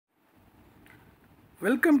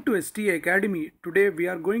Welcome to STA Academy. Today we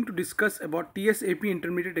are going to discuss about TSAP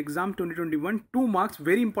Intermediate Exam 2021 2 marks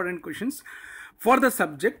very important questions for the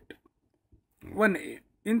subject 1A.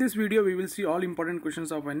 In this video we will see all important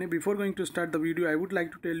questions of 1A. Before going to start the video, I would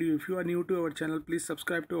like to tell you, if you are new to our channel, please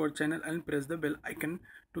subscribe to our channel and press the bell icon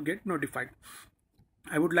to get notified.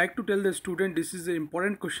 I would like to tell the student this is the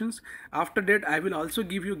important questions. After that I will also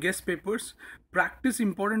give you guest papers. Practice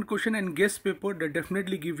important question and guest paper that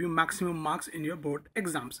definitely give you maximum marks in your board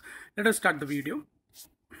exams. Let us start the video.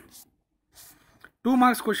 2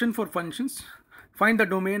 marks question for functions. Find the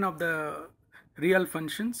domain of the real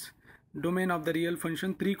functions. Domain of the real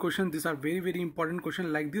function. 3 questions. These are very important questions.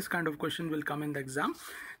 Like this kind of question will come in the exam.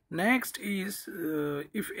 Next is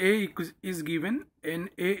if A is given and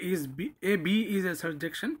B is a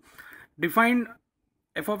surjection, define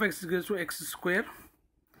f of x is equal to x square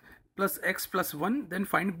plus x plus 1, then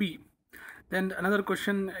find B. Then another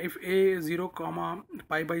question, if A is 0 comma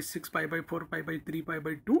pi by 6 pi by 4 pi by 3 pi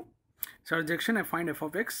by 2, surjection, I find f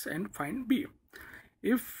of x and find B.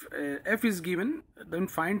 If f is given, then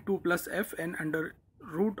find 2 plus f and under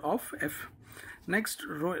root of f. Next,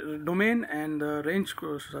 domain and range,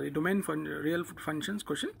 domain for real functions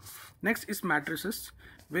question. Next is matrices.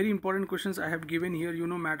 Very important questions I have given here. You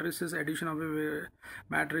know, matrices, addition of a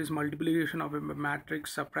matrix, multiplication of a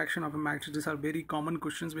matrix, subtraction of a matrix. These are very common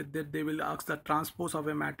questions. With that they will ask the transpose of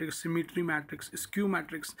a matrix, symmetry matrix, skew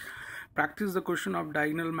matrix. Practice the question of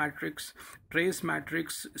diagonal matrix, trace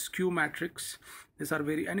matrix, skew matrix. These are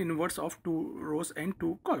very, and inverse of 2 rows and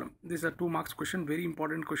 2 columns. These are 2 marks question, very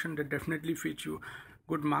important question that definitely fetch you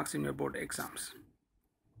good marks in your board exams.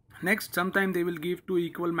 Next, sometime they will give 2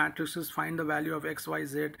 equal matrices, find the value of x, y,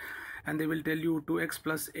 z, and they will tell you 2x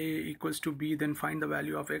plus a equals to b, then find the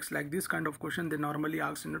value of x. Like this kind of question they normally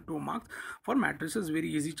ask in the 2 marks for matrices. Very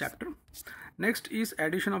easy chapter. Next is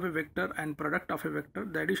addition of a vector and product of a vector.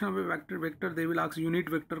 The addition of a vector they will ask unit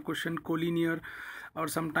vector question, collinear, or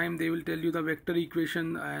sometime they will tell you the vector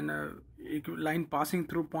equation and line passing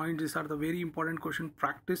through points. These are the very important question.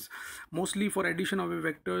 Practice. Mostly for addition of a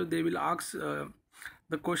vector they will ask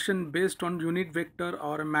the question based on unit vector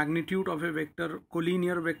or a magnitude of a vector,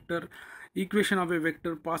 collinear vector, equation of a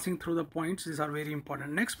vector, passing through the points. These are very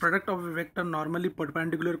important. Next, product of a vector, normally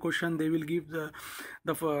perpendicular question. They will give the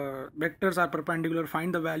vectors are perpendicular,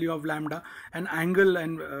 find the value of lambda, and angle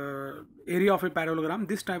and area of a parallelogram.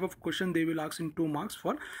 This type of question they will ask in 2 marks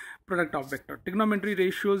for product of vector. Trigonometry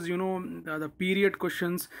ratios, you know, the period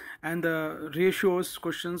questions and the ratios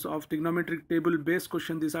questions of trigonometric table based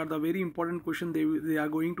question. These are the very important question they are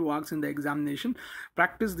going to ask in the examination.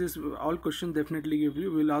 Practice this, all questions definitely give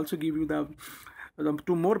you. Will also give you the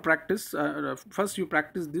to more practice. First you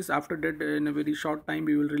practice this, after that in a very short time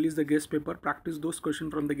we will release the guest paper. Practice those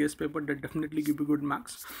questions from the guest paper that definitely give you good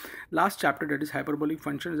marks. Last chapter, that is hyperbolic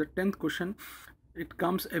function, is a 10th question. It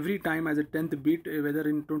comes every time as a 10th bit, whether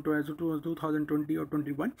in 2020 or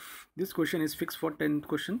 21. This question is fixed for 10th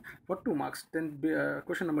question for 2 marks.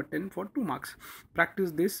 Question number 10 for 2 marks.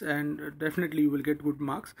 Practice this and definitely you will get good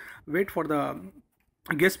marks. Wait for the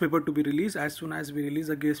guest paper to be released. As soon as we release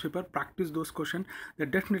a guest paper, practice those questions that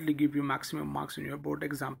definitely give you maximum marks in your board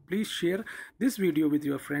exam. Please share this video with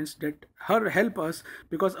your friends that help us,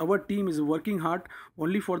 because our team is working hard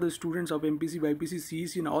only for the students of MPC, BPC,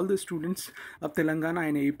 CEC and all the students of Telangana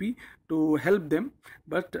and AP to help them,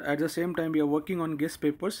 but at the same time we are working on guest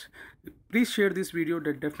papers. Please share this video,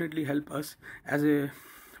 that definitely help us as a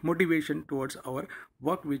motivation towards our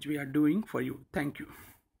work which we are doing for you. Thank you.